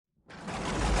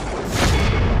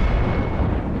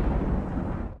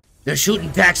They're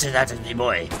shooting taxes at me,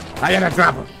 boy. I gotta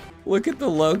drop them. Look at the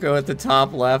logo at the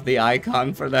top left, the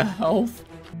icon for the health.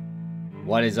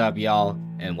 What is up, y'all,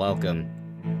 and welcome.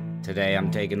 Today I'm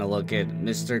taking a look at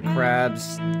Mr.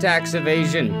 Krabs' tax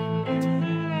evasion.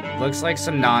 Looks like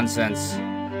some nonsense.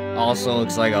 Also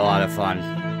looks like a lot of fun.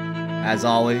 As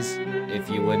always, if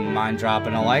you wouldn't mind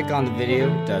dropping a like on the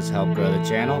video, it does help grow the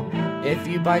channel. If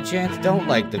you by chance don't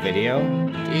like the video,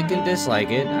 you can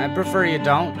dislike it. I prefer you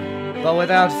don't. But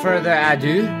without further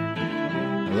ado,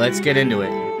 let's get into it.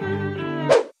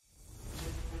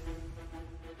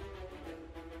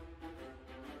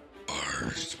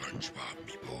 SpongeBob,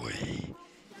 me boy.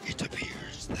 It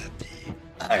appears that the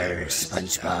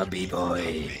SpongeBob, me boy.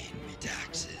 paying me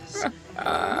taxes.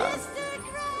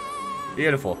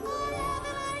 Beautiful.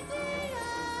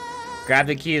 Grab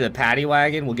the key to the paddy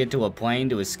wagon. We'll get to a plane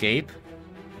to escape.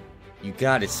 You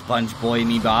got it, Sponge Boy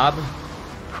me Bob.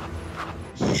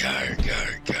 Yar,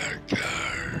 gar, gar,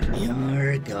 gar.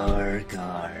 Yar, gar,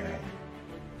 gar.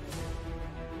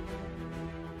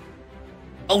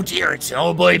 Oh dear, it's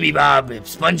oh boy me Bob.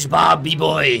 SpongeBob me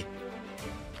boy.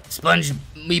 Sponge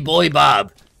me boy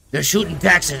Bob. They're shooting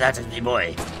taxes at me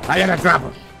boy. I gotta drop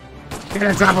them.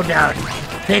 Gotta drop them down.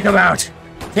 Take them out.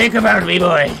 Take them out, me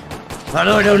boy.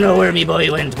 Although I don't know where me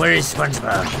boy went. Where is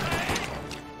SpongeBob?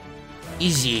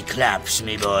 Easy claps,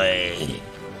 me boy.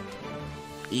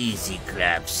 Easy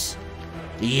claps.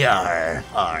 Yar,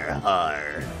 har,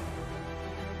 har.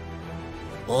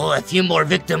 Oh, a few more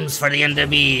victims for the end of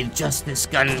me. Justice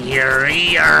gun here.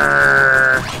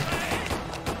 Yar.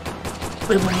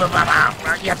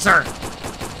 Yes, sir.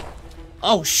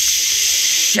 Oh,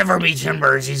 shiver me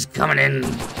timbers. He's coming in.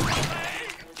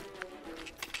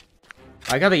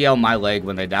 I gotta yell my leg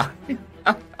when they die.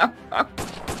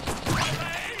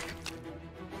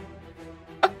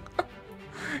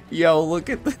 Yo, look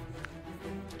at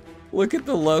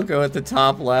the logo at the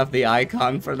top left, the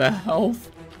icon for the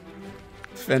health.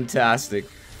 Fantastic.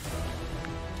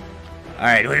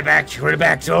 Alright, we're back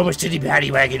to almost to the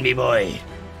paddy wagon, me boy.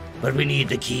 But we need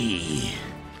the key.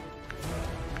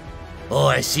 Oh,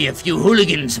 I see a few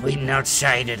hooligans waiting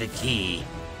outside of the key.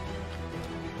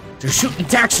 They're shooting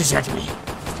taxes at me.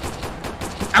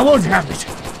 I won't have it.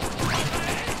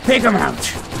 Take them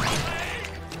out.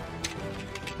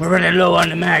 We're running low on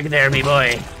the mag there, me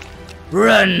boy.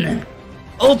 Run!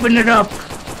 Open it up!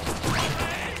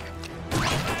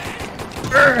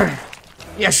 Urgh.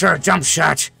 Yes, sir, jump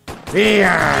shot.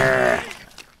 Here.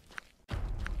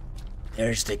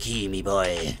 There's the key, me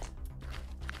boy.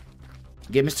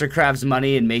 Get Mr. Krabs'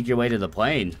 money and make your way to the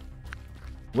plane.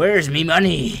 Where's me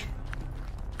money?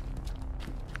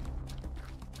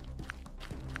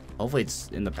 Hopefully it's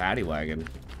in the paddy wagon.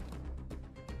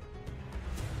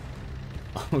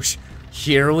 Oh,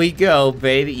 here we go,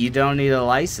 baby. You don't need a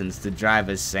license to drive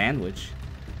a sandwich.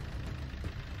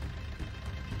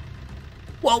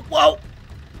 Whoa, whoa!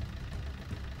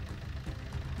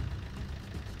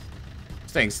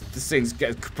 This thing's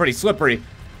pretty slippery.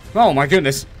 Oh my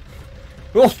goodness.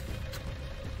 Oh.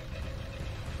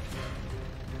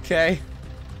 Okay.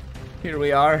 Here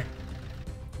we are.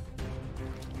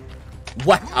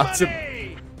 Wow, it's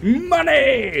a money!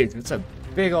 It's a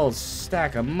big old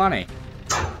stack of money.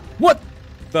 What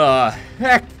the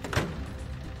heck?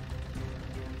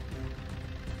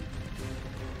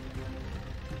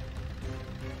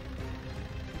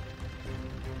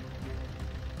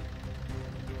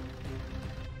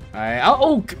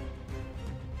 Oh!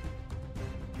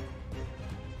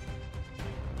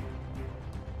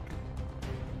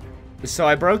 So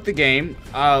I broke the game.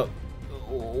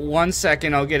 1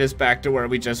 second, I'll get us back to where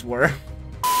we just were.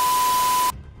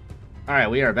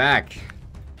 Alright, we are back.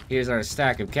 Here's our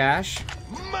stack of cash.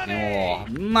 Money! Oh,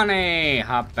 money!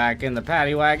 Hop back in the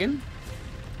paddy wagon.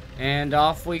 And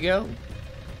off we go.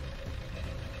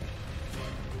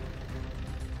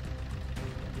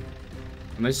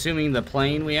 I'm assuming the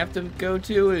plane we have to go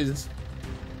to is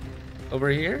over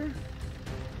here?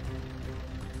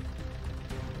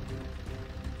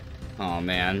 Oh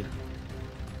man.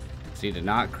 See to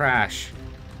not crash.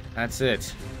 That's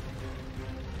it.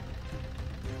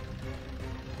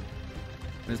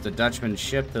 There's the Dutchman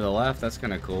ship to the left. That's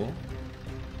kind of cool.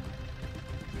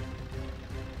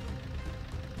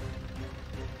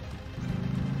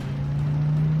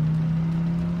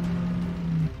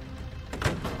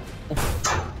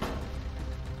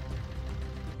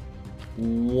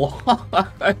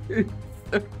 What?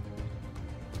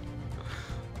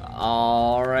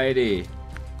 Alrighty.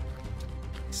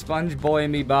 Sponge Boy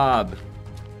me Bob.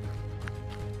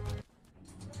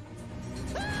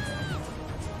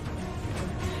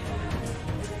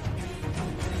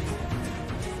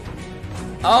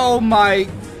 Oh my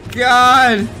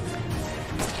God!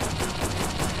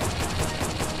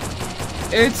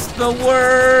 It's the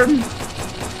worm!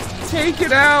 Take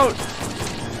it out!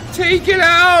 Take it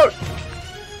out!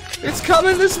 It's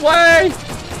coming this way!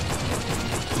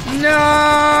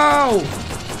 No!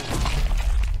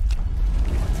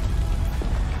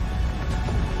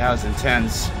 That was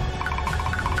intense.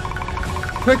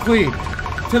 Quickly!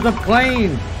 To the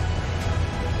plane!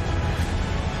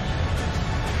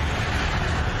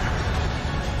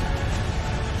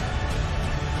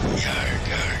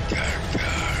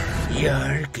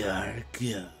 Yar, gar,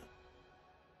 gar.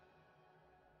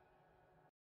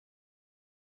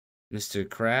 Mr.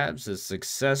 Krabs has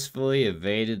successfully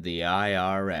evaded the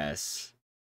IRS.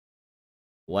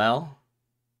 Well,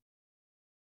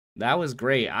 that was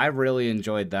great. I really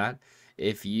enjoyed that.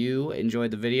 If you enjoyed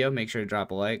the video, make sure to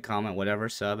drop a like, comment, whatever,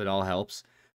 sub. It all helps.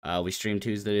 We stream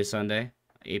Tuesday to Sunday,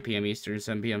 8 p.m. Eastern,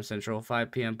 7 p.m. Central,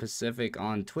 5 p.m. Pacific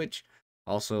on Twitch.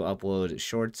 Also upload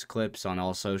shorts, clips on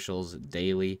all socials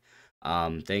daily.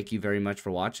 Thank you very much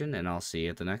for watching, and I'll see you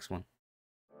at the next one.